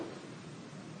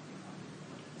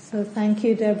So thank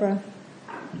you, Deborah.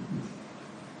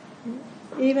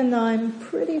 Even though I'm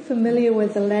pretty familiar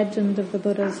with the legend of the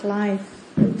Buddha's life,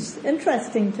 it's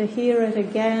interesting to hear it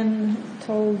again,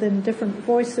 told in different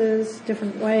voices,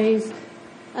 different ways,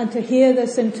 and to hear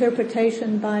this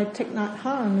interpretation by Thich Nhat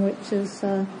Hanh, which is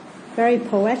very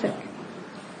poetic.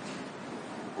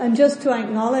 And just to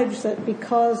acknowledge that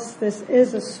because this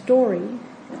is a story,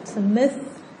 it's a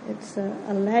myth, it's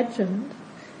a legend,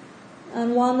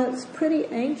 and one that's pretty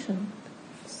ancient.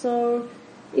 So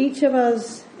each of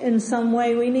us, in some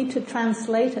way, we need to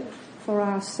translate it for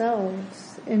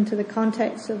ourselves into the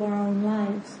context of our own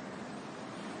lives.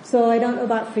 So I don't know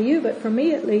about for you, but for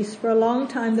me at least, for a long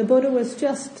time, the Buddha was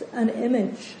just an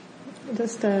image,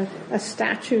 just a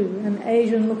statue, an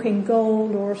Asian-looking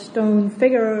gold or stone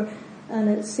figure, and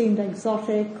it seemed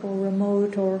exotic or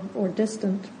remote or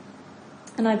distant.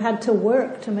 And I've had to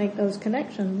work to make those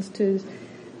connections, to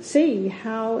see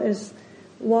how is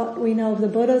what we know of the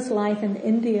Buddha's life in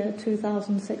India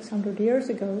 2,600 years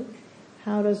ago,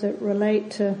 how does it relate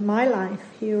to my life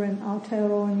here in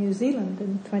Aotearoa, New Zealand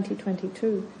in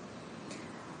 2022?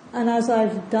 And as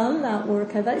I've done that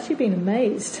work, I've actually been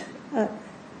amazed at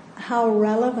how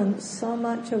relevant so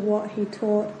much of what he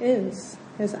taught is.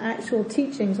 His actual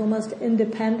teachings, almost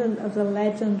independent of the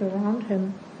legend around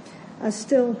him, are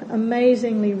still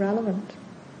amazingly relevant.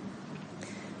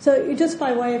 So just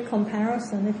by way of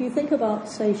comparison, if you think about,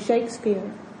 say,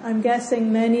 Shakespeare, I'm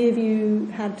guessing many of you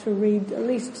had to read at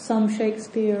least some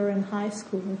Shakespeare in high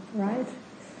school, right?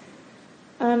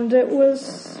 And it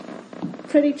was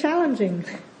pretty challenging.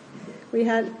 We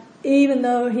had, even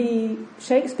though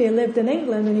Shakespeare lived in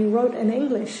England and he wrote in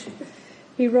English,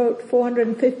 he wrote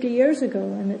 450 years ago,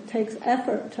 and it takes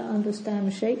effort to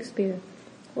understand Shakespeare.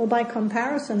 Well, by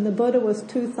comparison, the Buddha was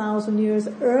 2,000 years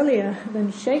earlier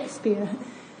than Shakespeare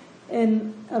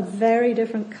in a very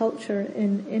different culture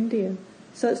in India.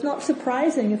 So it's not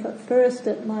surprising if at first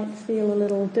it might feel a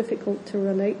little difficult to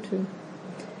relate to.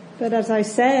 But as I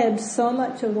said, so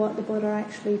much of what the Buddha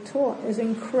actually taught is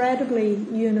incredibly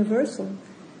universal.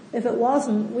 If it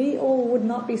wasn't, we all would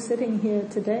not be sitting here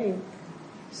today.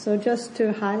 So just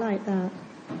to highlight that.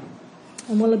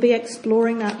 And we'll be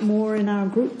exploring that more in our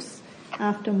groups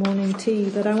after morning tea.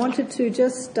 But I wanted to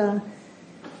just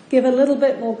give a little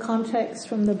bit more context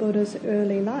from the Buddha's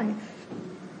early life.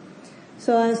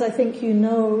 So as I think you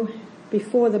know,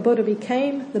 before the Buddha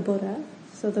became the Buddha,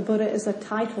 so the Buddha is a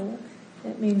title,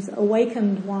 it means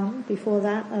awakened one. Before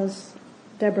that, as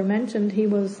Deborah mentioned, he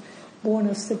was born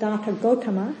as Siddhartha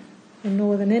Gautama in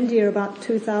northern India about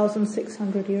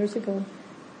 2,600 years ago.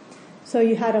 So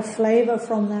you had a flavor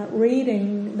from that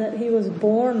reading that he was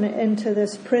born into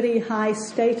this pretty high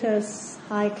status,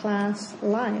 high class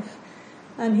life.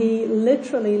 And he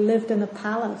literally lived in a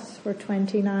palace for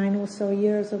 29 or so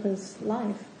years of his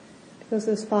life, because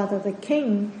his father, the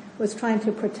king, was trying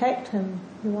to protect him.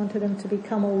 He wanted him to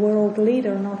become a world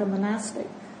leader, not a monastic.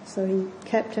 So he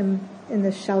kept him in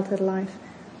this sheltered life.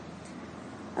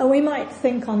 And we might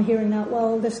think on hearing that,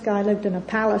 well, this guy lived in a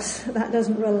palace. That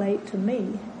doesn't relate to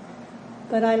me.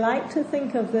 But I like to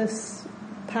think of this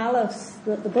palace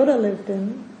that the Buddha lived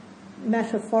in,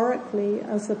 metaphorically,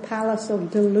 as the palace of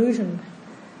delusion.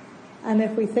 And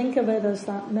if we think of it as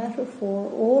that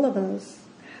metaphor, all of us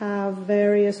have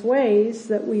various ways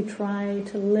that we try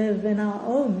to live in our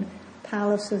own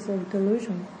palaces of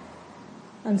delusion.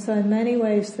 And so in many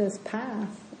ways this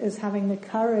path is having the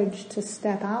courage to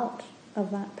step out of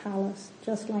that palace,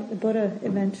 just like the Buddha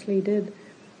eventually did.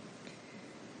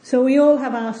 So we all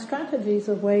have our strategies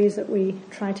of ways that we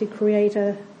try to create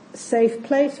a safe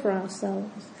place for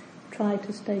ourselves, try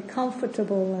to stay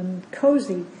comfortable and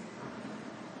cozy.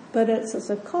 But it's at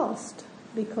a cost,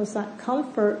 because that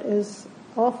comfort is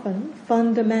often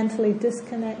fundamentally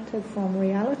disconnected from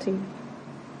reality.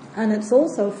 And it's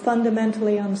also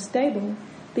fundamentally unstable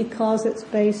because it's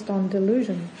based on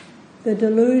delusion. The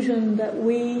delusion that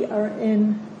we are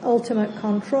in ultimate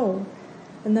control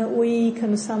and that we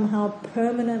can somehow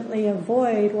permanently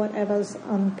avoid whatever's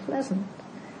unpleasant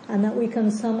and that we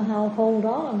can somehow hold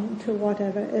on to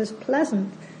whatever is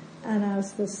pleasant. And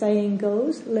as the saying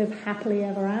goes, live happily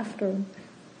ever after.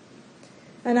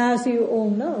 And as you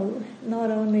all know, not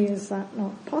only is that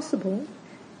not possible,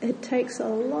 it takes a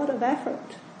lot of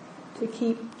effort to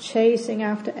keep chasing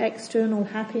after external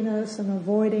happiness and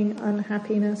avoiding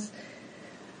unhappiness,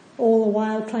 all the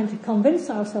while trying to convince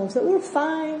ourselves that we're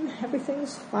fine,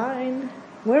 everything's fine,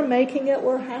 we're making it,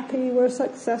 we're happy, we're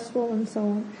successful, and so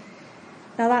on.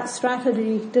 Now that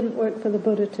strategy didn't work for the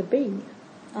Buddha to be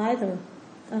either.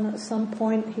 And at some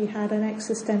point he had an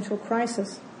existential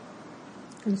crisis.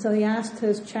 And so he asked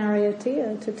his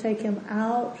charioteer to take him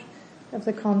out of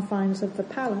the confines of the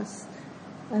palace.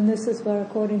 And this is where,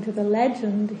 according to the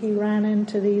legend, he ran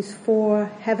into these 4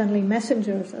 heavenly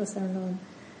messengers, as they're known.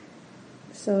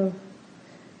 So,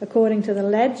 according to the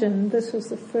legend, this was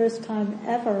the first time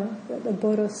ever that the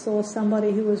Buddha saw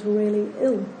somebody who was really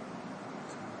ill.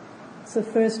 It's the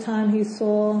first time he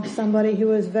saw somebody who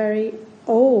was very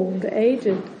old,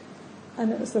 aged,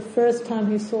 and it was the first time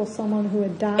he saw someone who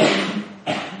had died.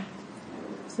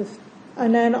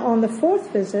 And then on the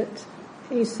 4th visit,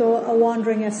 he saw a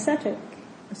wandering ascetic,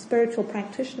 a spiritual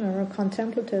practitioner, a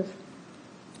contemplative.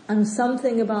 And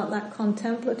something about that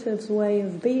contemplative's way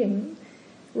of being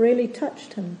really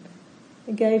touched him.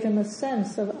 It gave him a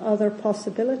sense of other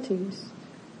possibilities,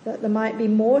 that there might be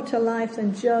more to life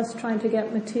than just trying to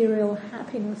get material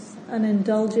happiness and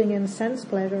indulging in sense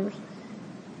pleasures,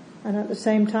 and at the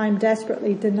same time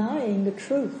desperately denying the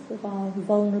truth of our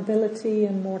vulnerability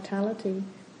and mortality.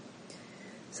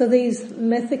 So these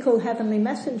mythical heavenly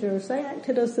messengers, they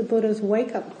acted as the Buddha's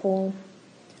wake-up call,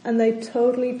 and they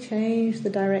totally changed the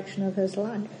direction of his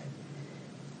life.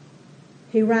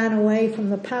 He ran away from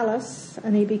the palace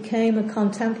and he became a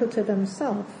contemplative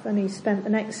himself, and he spent the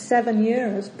next 7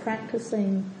 years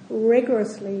practicing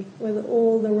rigorously with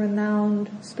all the renowned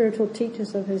spiritual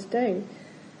teachers of his day.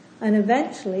 And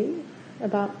eventually,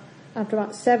 after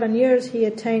about 7 years, he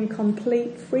attained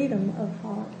complete freedom of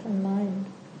heart and mind,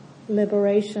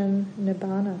 liberation,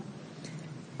 nibbana.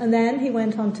 And then he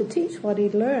went on to teach what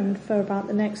he'd learned for about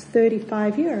the next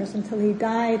 35 years until he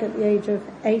died at the age of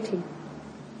 80.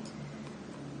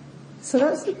 So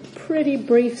that's a pretty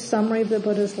brief summary of the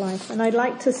Buddha's life, and I'd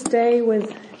like to stay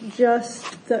with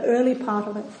just the early part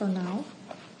of it for now.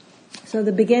 So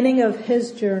the beginning of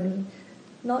his journey,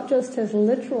 not just his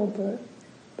literal birth,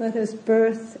 but his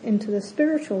birth into the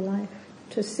spiritual life,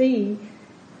 to see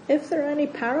if there are any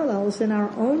parallels in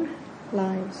our own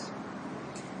lives.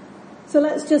 So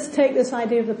let's just take this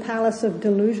idea of the palace of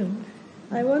delusion.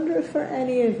 I wonder if for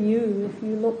any of you, if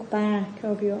you look back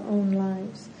over your own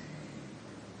lives,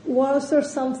 was there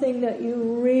something that you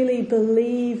really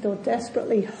believed or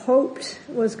desperately hoped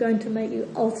was going to make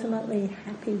you ultimately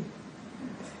happy?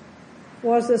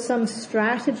 Was there some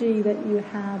strategy that you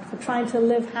had for trying to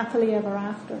live happily ever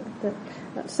after that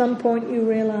at some point you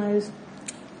realized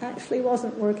actually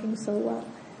wasn't working so well?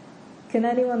 Can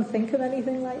anyone think of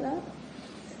anything like that?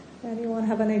 Anyone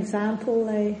have an example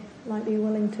they might be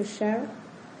willing to share?